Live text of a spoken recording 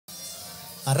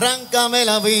Arráncame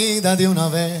la vida de una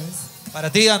vez.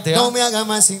 Para ti, Dante. No me haga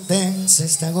más intensa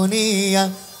esta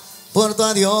agonía. Por tu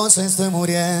adiós estoy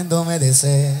muriéndome de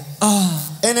sed.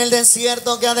 En el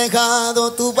desierto que ha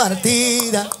dejado tu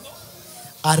partida.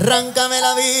 Arráncame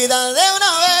la vida de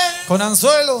una vez. Con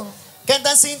anzuelo. Que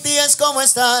estar sin ti es como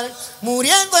estar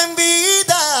muriendo en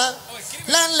vida.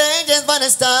 Las leyes van a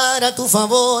estar a tu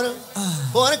favor.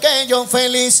 Porque yo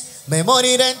feliz me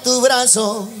moriré en tu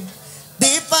brazo.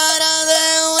 Dispara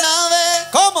de una vez.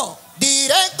 ¿Cómo?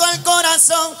 Directo al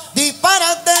corazón.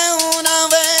 Dispara de una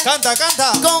vez. Canta,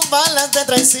 canta. Con balas de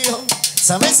traición.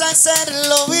 Sabes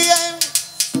hacerlo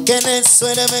bien. Que en eso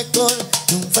eres mejor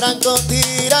que un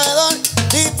francotirador.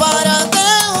 Dispara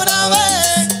de una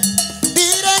vez.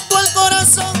 Directo al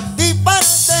corazón. Dispara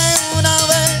de una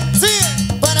vez. Sí.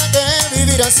 ¿Para qué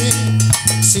vivir así?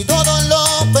 Si todo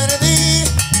lo perdí.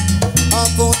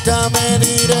 Apúntame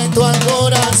directo al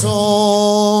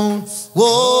corazón.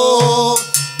 Wow,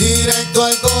 directo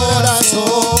al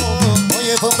corazón.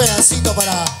 Oye, fue un pedacito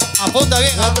para apunta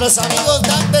bien, nuestros amigos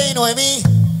Dante y Noemi,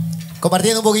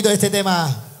 compartiendo un poquito de este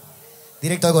tema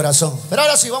directo al corazón. Pero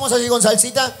ahora sí, vamos a seguir con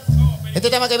salsita. Este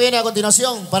tema que viene a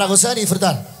continuación para gozar y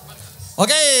disfrutar.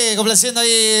 Ok, complaciendo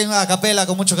ahí a capela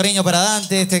con mucho cariño para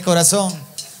Dante, este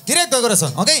corazón. Directo al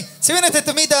corazón, ¿ok? Si viene este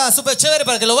temita súper chévere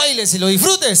para que lo bailes y lo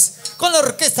disfrutes con la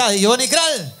orquesta de Giovanni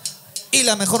Kral y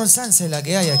la mejor salsa la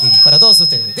que hay aquí para todos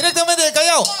ustedes. Directamente de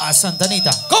Callao a Santa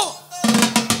Anita. ¿Cómo?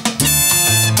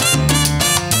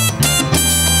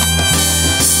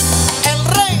 El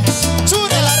rey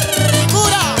de la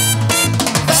ricura.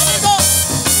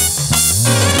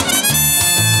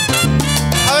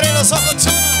 Abre los ojos,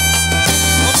 chuna.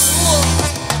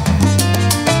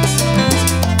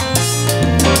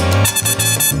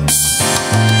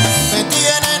 Me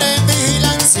tienen en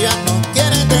vigilancia, no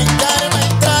quieren dejarme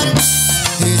entrar.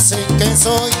 Dicen que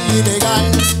soy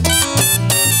ilegal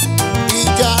y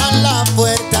ya a la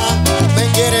puerta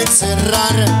me quieren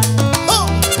cerrar. ¡Oh!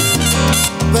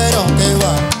 Pero que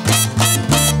va,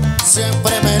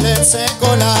 siempre me les sé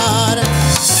colar.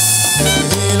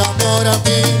 Vigila por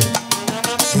aquí,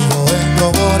 yo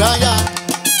vengo por allá.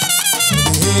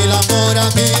 Vigila por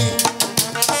aquí,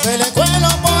 me le cuelo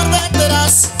por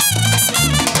detrás.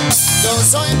 Yo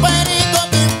soy Perico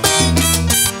Pim Pim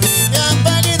y mi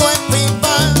apellido es Pim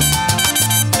Pam.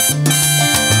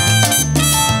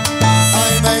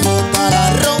 Ay, me gusta la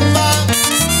rumba,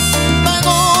 me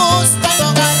gusta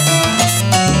tocar.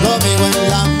 Lo mío es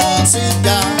la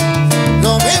música,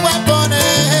 lo mío es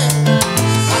poner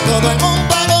a todo el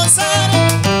mundo a gozar.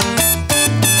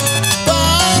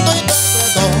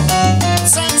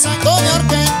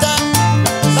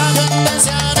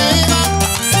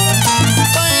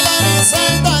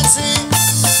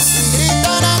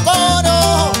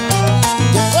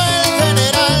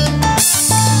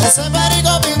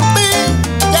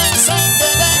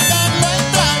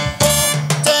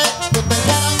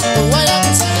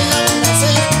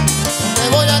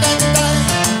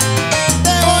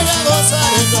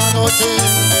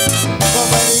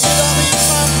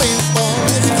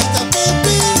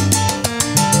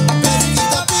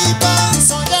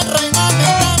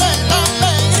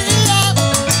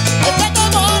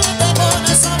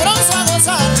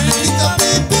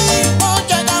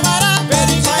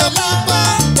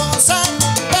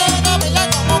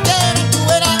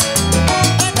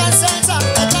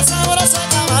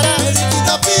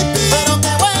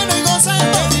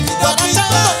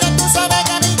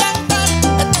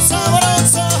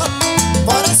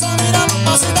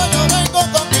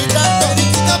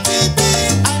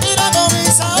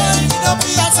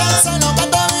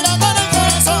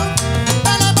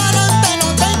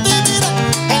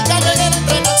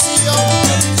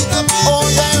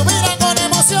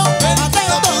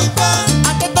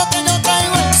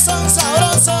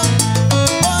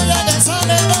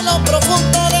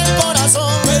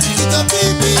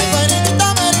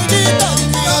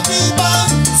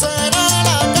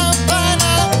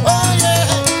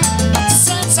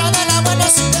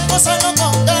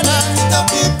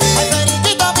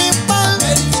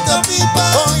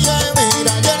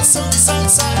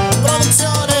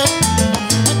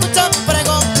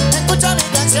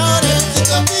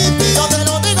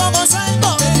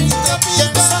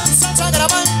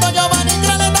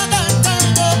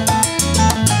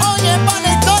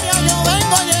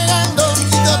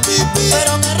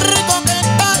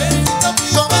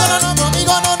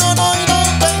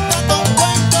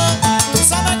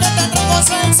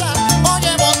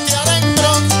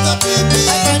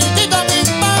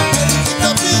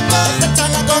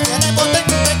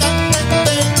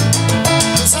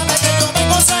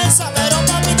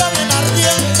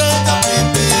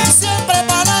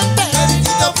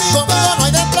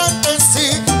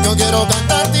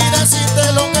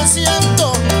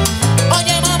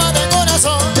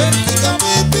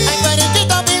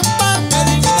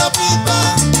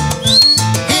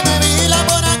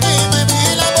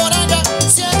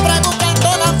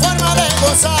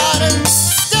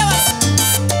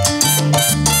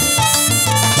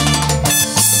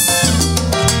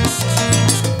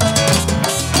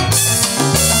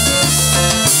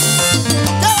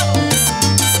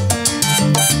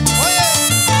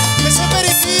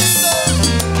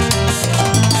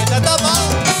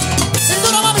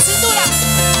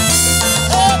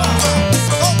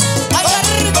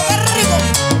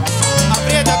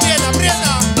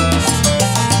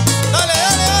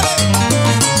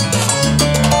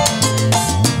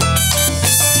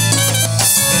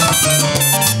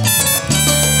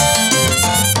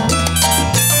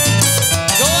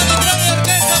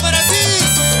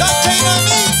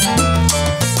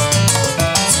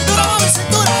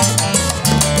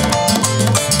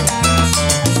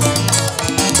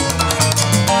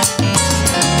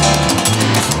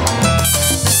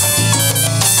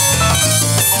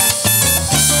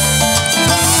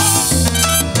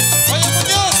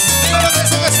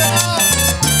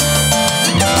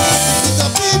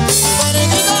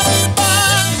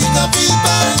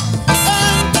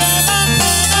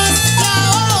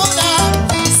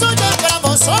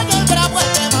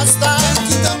 basta.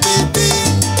 Periquito pipi,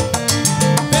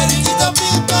 periquito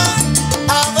pipa.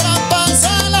 Habrá paz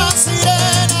en la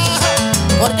sirena,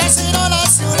 porque si no la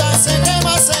ciudad se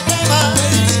quema, se quema.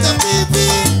 Periquito pipi,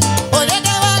 Oye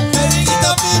que va,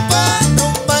 periquito pipa.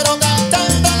 número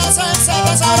cantante la salsa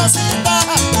más sabrosita.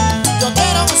 Yo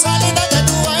quiero un salita que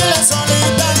tú bailes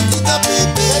solita, Periquito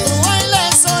pipi, que tú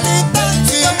bailes solita.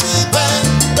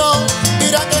 Pero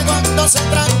mira que cuando se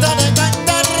trata de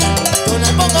cantar, yo le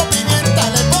pongo pimienta,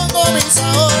 le pongo mi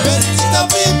sabor. periquito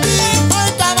pipi,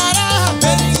 Ay, camarada,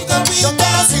 periquito yo pipa.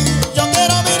 quiero así, yo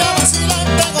quiero mirar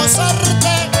vacilarte,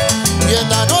 gozarte. Y en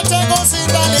la noche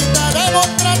cosita linda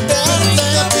demostrarte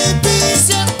Periquito arte. pipi,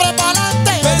 Siempre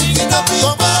pa'lante, periquito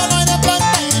como pipa. no hay de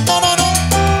plante. No, no, no,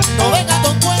 no venga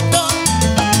con cuento.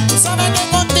 Tú sabes que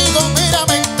contigo, mira,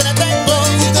 me entretengo.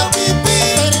 Periquito pipi,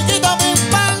 Periquito, pim,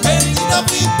 pam. periquito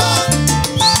pipa.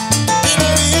 Y me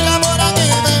vigila por aquí,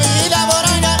 me vigila por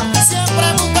allá, siempre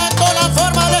buscando la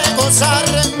forma de gozar.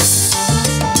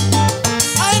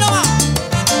 Ahí nomás.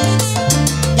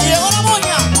 Y llegó la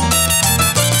moña.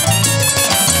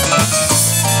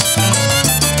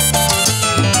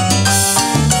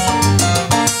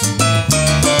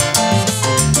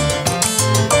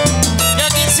 Ya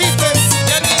que hiciste,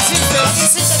 ya que hiciste, Ya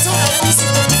quisiste, chula, ya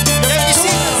quisiste. ya que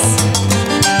hiciste.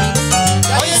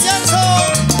 Oye,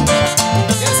 Gerson.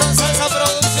 Gerson Salsa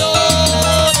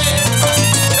Producciones.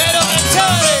 Pero que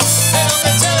chévere,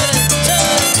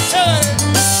 chévere, chévere.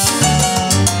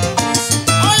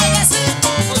 Oye, que sí.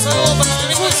 Un saludo para mi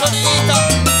amigo Sonita,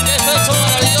 que está hecho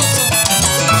maravilloso.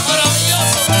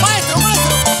 Maravilloso. Maestro,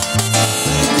 maestro.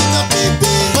 Periquito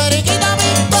pipi, Periquita,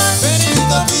 pim, pam.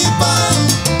 periquito pipa.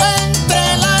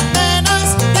 Entre las nenas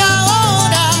de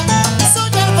ahora,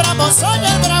 soy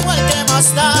el bravo el que más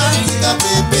da. Periquito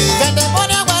pipi, Que te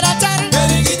pone a guarachar.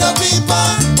 periquito pipa.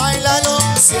 Báilalo,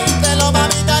 siéntelo,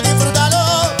 mamita, disfrútalo.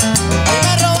 Y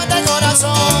me robaste el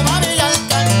corazón, mami, al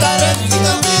cantar.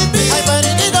 Periquito pipi, Ay,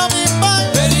 periquito, pim, pam.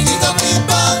 periquito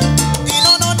pipa. Y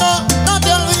no, no, no, no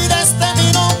te olvides de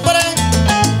mi nombre.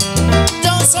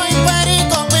 Yo soy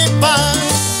Perico, pim, pam.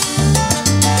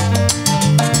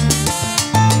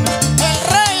 El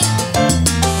rey.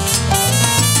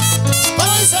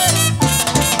 ¿Cómo dice?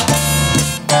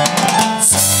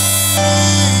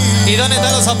 ¿Y dónde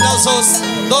están los aplausos?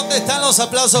 ¿Dónde están los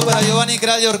aplausos para Giovanni,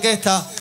 Kral y Orquesta?